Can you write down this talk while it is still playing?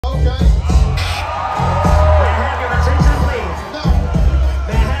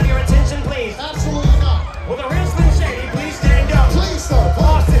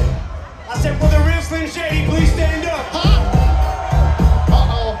Slim Shady, please stand up.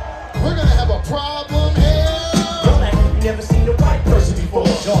 Uh-oh, we're gonna have a problem here. Don't act like you never seen a white person before.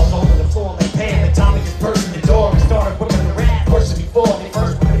 Jaws over the floor like Pam and Tommy just burst in the door and started whipping the rat person before. They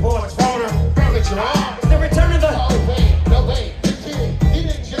first when the boys phone her. Damage your arm. It's the return of the... Oh, wait, no, wait, you kidding. He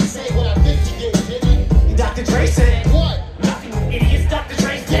didn't just say what I think he did he? Dr. Dre said, What? nothing, idiots, Dr.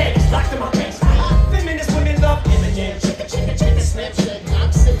 Dre's dead. He's locked in my basement. Feminist women love Eminem. Chicka, chicka, chicka, Slim Shady. I'm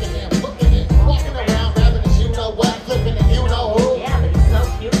sick of him. Look at him. Walking around rapping as you know what, flipping and you know who. Yeah, but he's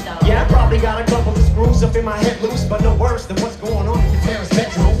so cute though. Yeah, I probably got a couple of screws up in my head loose, but no worse than what's going on